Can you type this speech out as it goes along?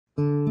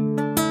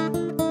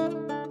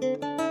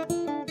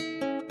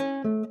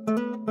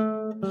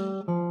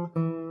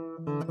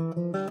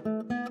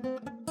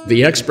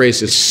The X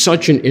brace is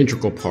such an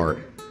integral part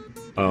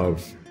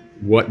of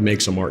what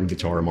makes a Martin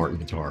guitar a Martin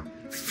guitar.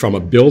 From a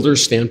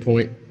builder's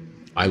standpoint,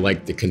 I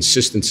like the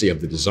consistency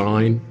of the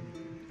design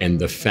and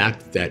the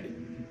fact that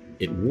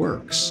it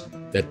works,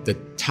 that the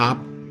top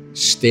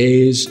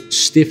stays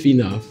stiff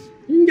enough,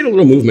 you can get a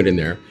little movement in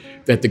there,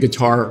 that the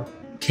guitar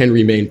can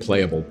remain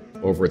playable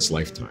over its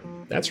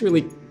lifetime. That's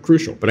really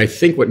crucial. But I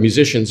think what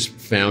musicians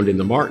found in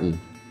the Martin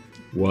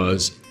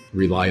was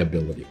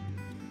reliability.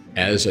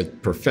 As a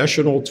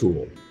professional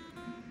tool,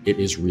 it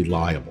is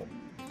reliable.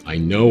 I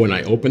know when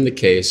I open the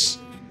case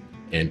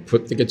and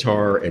put the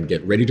guitar and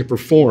get ready to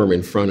perform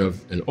in front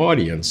of an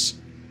audience,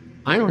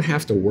 I don't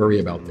have to worry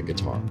about the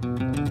guitar.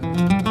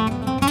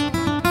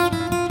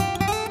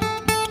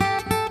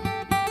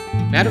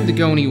 Madame de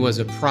Gondi was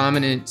a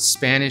prominent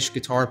Spanish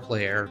guitar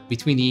player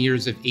between the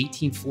years of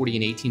 1840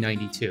 and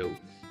 1892.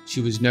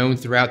 She was known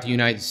throughout the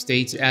United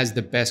States as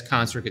the best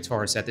concert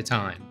guitarist at the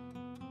time.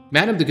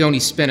 Madame de Gondi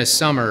spent a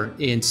summer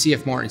in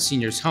C.F. Martin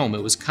Sr.'s home.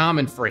 It was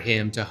common for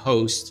him to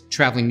host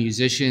traveling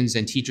musicians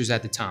and teachers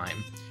at the time.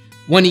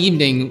 One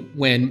evening,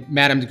 when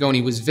Madame de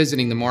Gondi was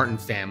visiting the Martin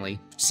family,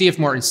 C.F.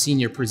 Martin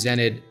Sr.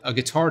 presented a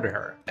guitar to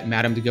her.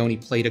 Madame de Gondi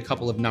played a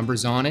couple of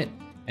numbers on it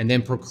and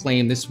then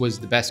proclaimed this was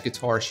the best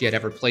guitar she had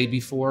ever played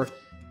before,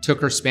 took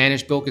her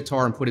Spanish-built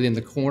guitar and put it in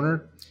the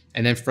corner,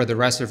 and then for the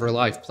rest of her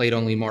life played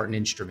only Martin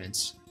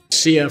instruments.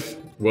 CF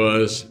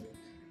was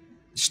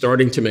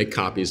starting to make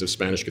copies of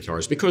Spanish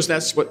guitars because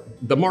that's what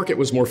the market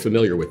was more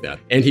familiar with that.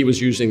 And he was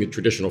using the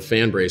traditional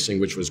fan bracing,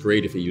 which was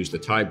great if he used a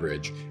tie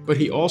bridge, but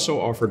he also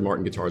offered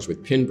Martin guitars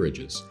with pin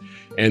bridges.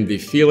 And the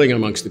feeling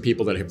amongst the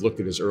people that have looked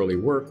at his early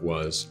work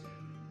was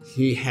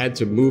he had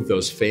to move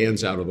those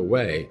fans out of the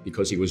way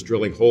because he was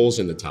drilling holes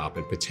in the top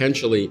and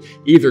potentially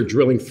either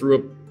drilling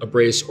through a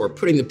brace or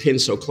putting the pin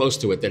so close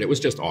to it that it was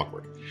just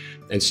awkward.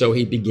 And so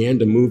he began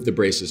to move the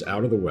braces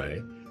out of the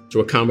way to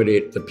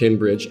accommodate the pin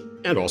bridge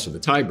and also the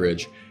tie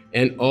bridge,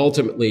 and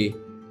ultimately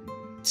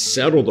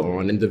settled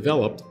on and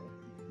developed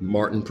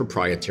Martin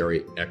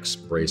proprietary X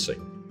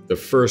bracing. The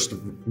first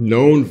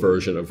known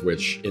version of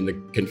which, in the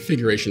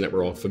configuration that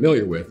we're all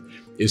familiar with,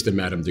 is the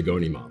Madame de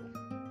Gondi model.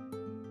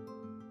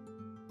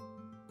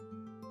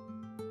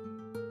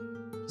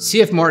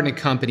 C.F. Martin &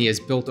 Company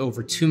has built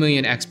over 2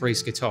 million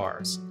X-brace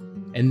guitars,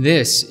 and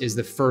this is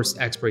the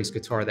first X-brace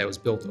guitar that was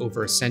built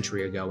over a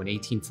century ago in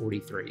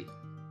 1843.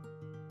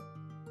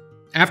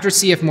 After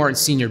C.F. Martin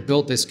Sr.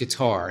 built this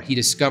guitar, he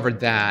discovered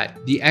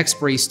that the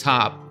X-brace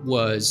top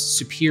was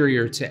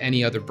superior to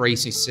any other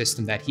bracing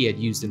system that he had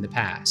used in the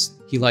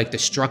past. He liked the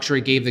structure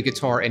it gave the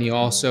guitar, and he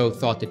also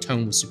thought the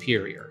tone was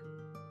superior.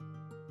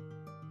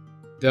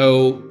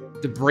 Though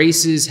the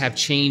braces have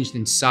changed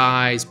in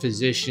size,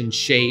 position,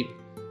 shape,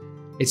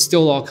 it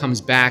still all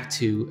comes back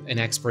to an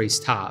X-brace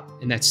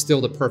top, and that's still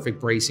the perfect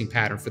bracing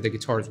pattern for the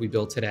guitars we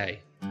build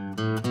today.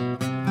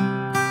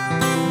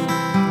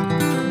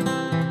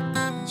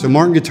 So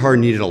Martin guitar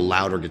needed a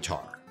louder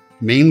guitar,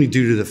 mainly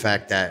due to the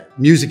fact that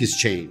music has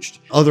changed.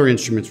 Other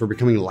instruments were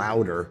becoming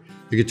louder.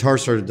 The guitar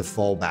started to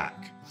fall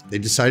back. They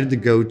decided to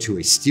go to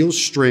a steel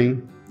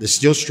string. The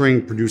steel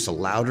string produced a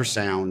louder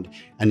sound,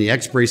 and the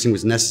X bracing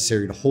was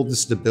necessary to hold the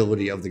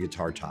stability of the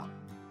guitar top.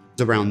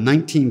 Around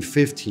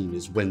 1915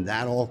 is when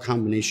that all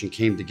combination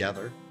came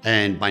together.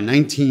 And by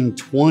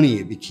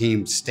 1920, it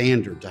became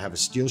standard to have a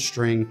steel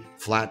string,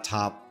 flat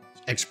top,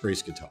 X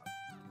brace guitar.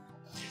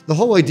 The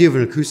whole idea of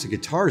an acoustic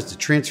guitar is to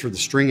transfer the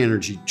string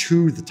energy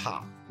to the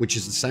top, which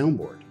is the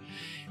soundboard.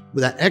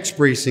 That X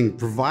bracing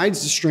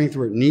provides the strength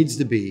where it needs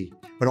to be,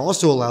 but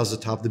also allows the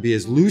top to be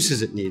as loose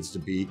as it needs to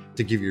be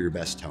to give you your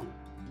best tone.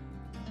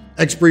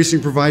 X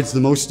bracing provides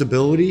the most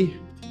stability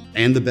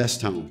and the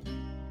best tone.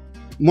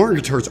 Martin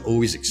guitar is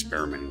always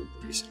experimenting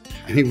with bracing.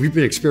 I mean, we've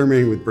been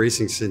experimenting with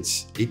bracing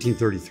since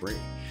 1833.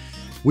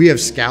 We have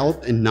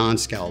scallop and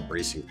non-scallop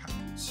bracing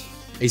patterns.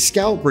 A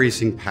scallop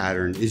bracing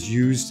pattern is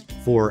used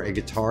for a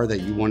guitar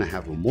that you want to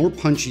have a more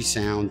punchy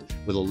sound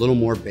with a little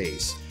more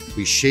bass.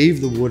 We shave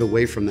the wood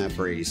away from that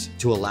brace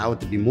to allow it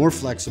to be more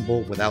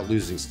flexible without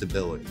losing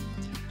stability.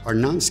 Our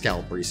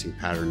non-scallop bracing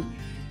pattern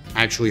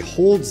actually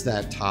holds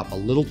that top a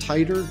little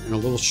tighter and a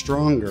little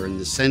stronger in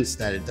the sense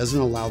that it doesn't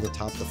allow the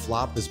top to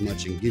flop as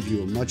much and give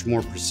you a much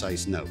more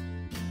precise note.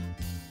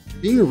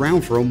 Being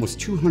around for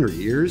almost 200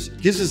 years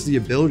gives us the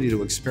ability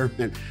to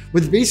experiment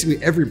with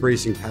basically every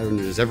bracing pattern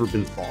that has ever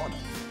been thought of.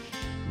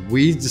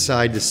 We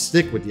decide to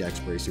stick with the X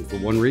bracing for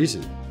one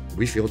reason: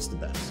 we feel it's the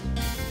best.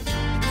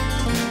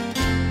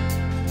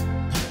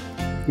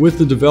 With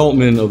the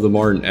development of the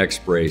Martin X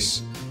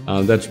brace,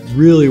 that's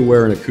really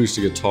where an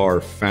acoustic guitar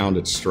found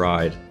its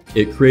stride.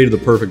 It created the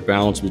perfect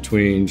balance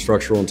between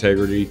structural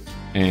integrity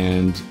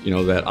and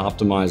that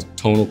optimized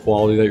tonal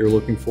quality that you're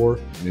looking for.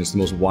 And it's the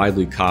most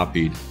widely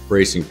copied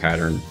bracing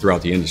pattern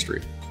throughout the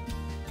industry.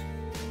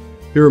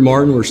 Here at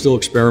Martin, we're still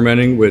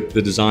experimenting with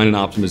the design and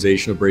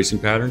optimization of bracing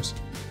patterns.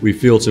 We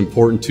feel it's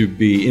important to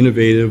be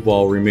innovative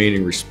while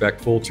remaining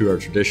respectful to our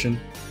tradition.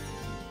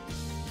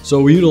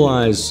 So we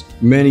utilize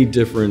many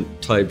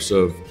different types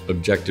of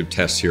objective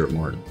tests here at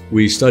Martin.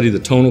 We study the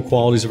tonal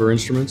qualities of our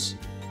instruments.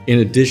 in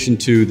addition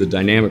to the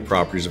dynamic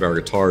properties of our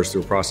guitars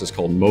through a process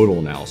called modal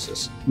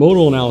analysis.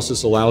 Modal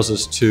analysis allows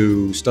us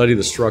to study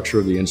the structure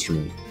of the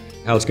instrument,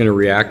 how it's going to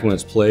react when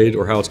it's played,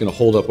 or how it's going to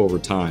hold up over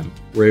time.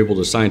 We're able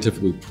to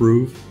scientifically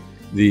prove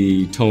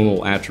the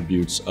tonal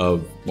attributes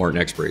of Martin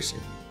X bracing.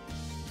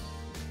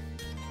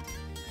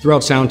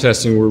 Throughout sound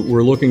testing,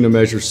 we're looking to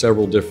measure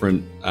several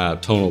different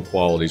tonal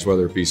qualities,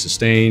 whether it be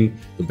sustain,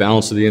 the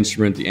balance of the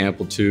instrument, the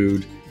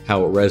amplitude,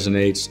 how it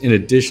resonates, in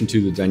addition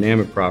to the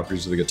dynamic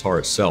properties of the guitar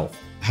itself.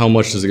 How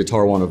much does the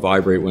guitar want to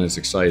vibrate when it's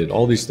excited?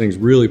 All these things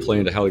really play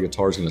into how the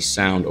guitar is going to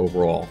sound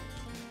overall.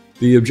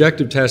 The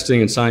objective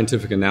testing and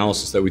scientific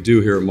analysis that we do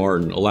here at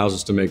Martin allows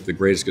us to make the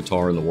greatest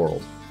guitar in the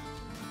world.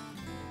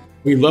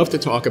 We love to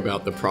talk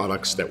about the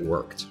products that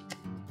worked.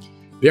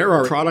 There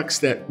are products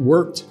that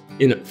worked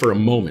for a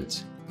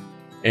moment,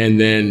 and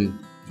then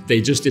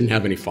they just didn't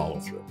have any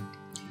follow-through.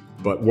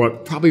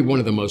 But probably one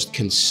of the most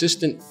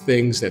consistent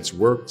things that's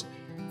worked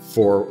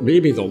for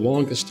maybe the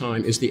longest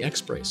time is the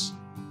X brace.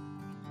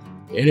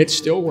 And it's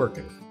still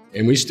working,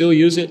 and we still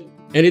use it,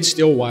 and it's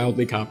still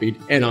wildly copied,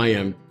 and I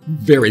am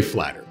very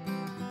flattered.